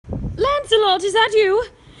Lancelot, is that you?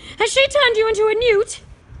 Has she turned you into a newt?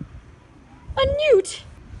 A newt?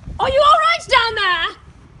 Are you alright down there?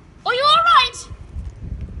 Are you alright?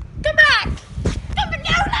 Come back! Come back!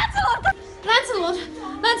 No, Lancelot! Lancelot!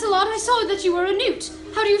 Lancelot, I saw that you were a newt.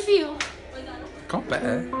 How do you feel? Got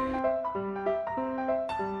better.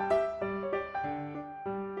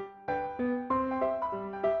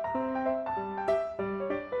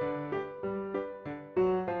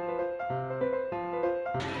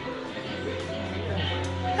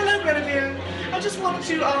 Hello, Guinevere. I just wanted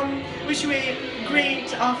to wish you a great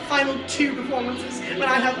final 2 performances. When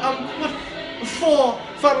I have 4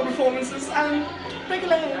 final performances. Break a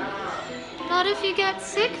leg. Not if you get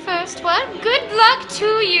sick first. What? Good luck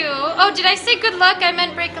to you. Oh, did I say good luck? I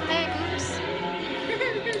meant break a leg. Oops.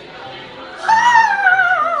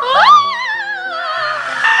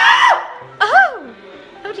 Oh!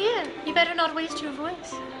 Oh dear. You better not waste your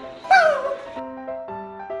voice.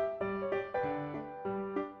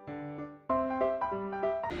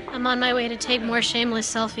 I'm on my way to take more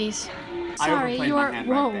shameless selfies. Sorry, you're...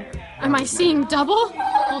 Whoa. Am I seeing double?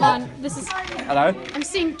 Hold on. This is... Hello? I'm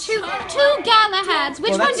seeing two Galahads.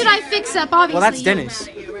 Which one did I fix up? Obviously. Well, that's Dennis.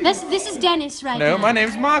 This is Dennis right now. No, my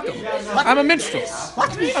name's Markham. I'm a minstrel.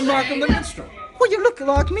 What? I'm Markham the minstrel. Well, you look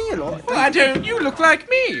like me a lot. I don't. You look like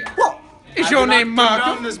me. What? Is your name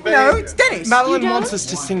Markham? No, it's Dennis. Madeline wants us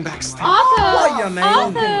to sing Backstage. Arthur! What you mean?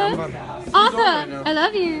 Arthur! I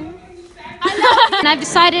love you. And I've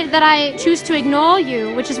decided that I choose to ignore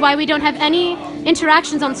you, which is why we don't have any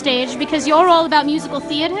interactions on stage, because you're all about musical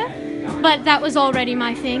theater, but that was already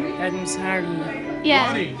my thing. I'm sorry.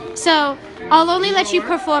 Yeah. So, I'll only let you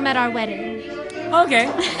perform at our wedding. Okay.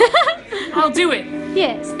 I'll do it.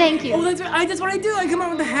 Yes, thank you. Oh, that's what I do. I come out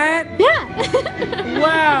with a hat. Yeah.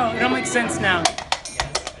 Wow. It all makes sense now.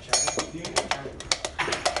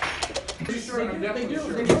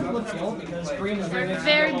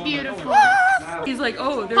 Very beautiful. He's like,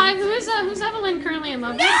 oh, there's... Hi, who's Evelyn currently in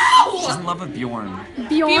love with? She's in love with Bjorn.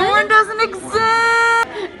 Bjorn doesn't exist.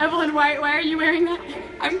 Evelyn, why are you wearing that?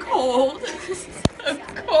 I'm cold. I'm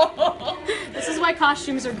cold. This is why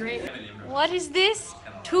costumes are great. What is this?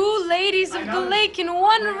 2 ladies of the lake in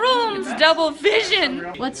one room. It's double vision.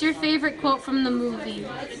 What's your favorite quote from the movie?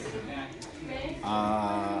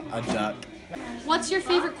 A duck. What's your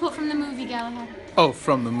favorite quote from the movie, Galahad? Oh,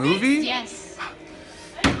 from the movie? Yes.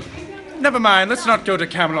 Never mind. Let's not go to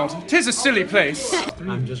Camelot. 'Tis a silly place.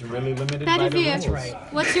 I'm just really limited by the Bedivere, rules.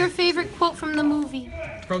 what's your favorite quote from the movie?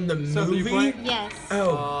 From the movie? Yes.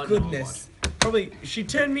 Oh, goodness. Probably, She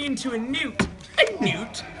turned me into a newt. A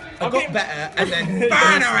newt? I got better and then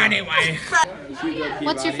burn her anyway.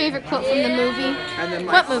 What's your favorite quote from the movie?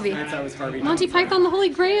 What movie? Monty Python, the Holy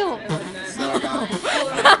Grail.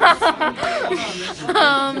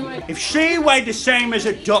 If she weighed the same as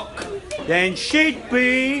a duck, then she'd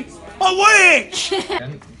be a witch!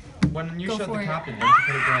 When you shut the cap in, don't you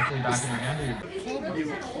put it directly back in your hand?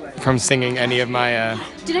 From singing any of my,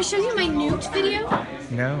 Did I show you my newt video?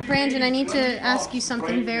 No. Brandon, I need to ask you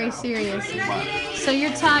something very serious. So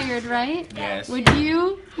you're tired, right? Yes. Would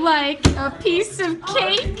you like a piece of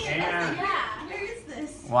cake?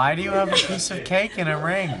 Why do you have a piece of cake and a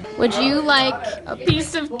ring? Would you like a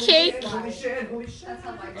piece of cake?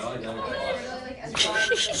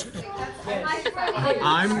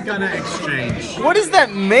 I'm gonna exchange. What is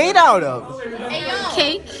that made out of?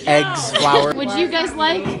 Cake? Eggs, flour. Would you guys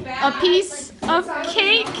like a piece of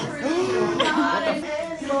cake?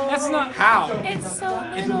 That's not how. It's so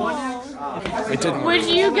little. It didn't. Would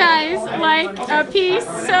you guys like a piece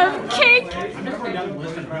of cake?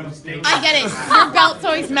 I get it. Your belt's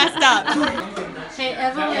always messed up. Hey,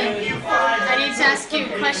 Evelyn, I need to ask you a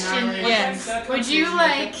question. Yes. Would you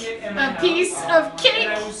like a piece of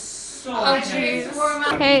cake? Oh, jeez.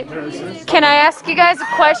 Hey, can I ask you guys a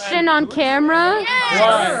question on camera?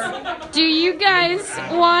 Yes. Do you guys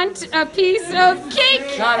want a piece of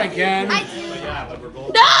cake? Not again.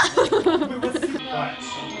 No!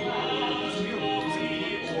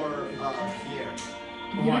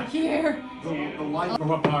 Here. From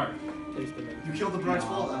what part? You killed the bride's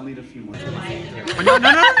fault, I'll need a few more. No.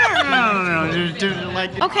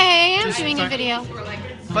 Like, Okay, I am doing a video.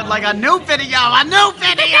 but like a new video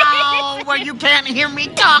where you can't hear me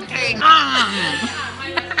talking. I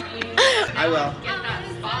will.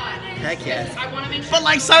 Heck yes. But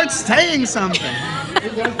like start saying something.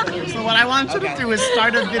 So what I want you to do is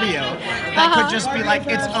start a video that could just be like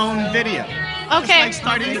its own video. Okay. Like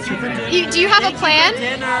starting to Do you have a plan?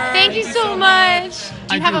 Thank you so much.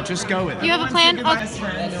 Do you have a just go with it. You have a plan?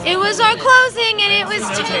 Okay. It was our closing and it was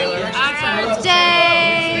Taylor's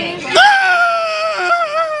birthday.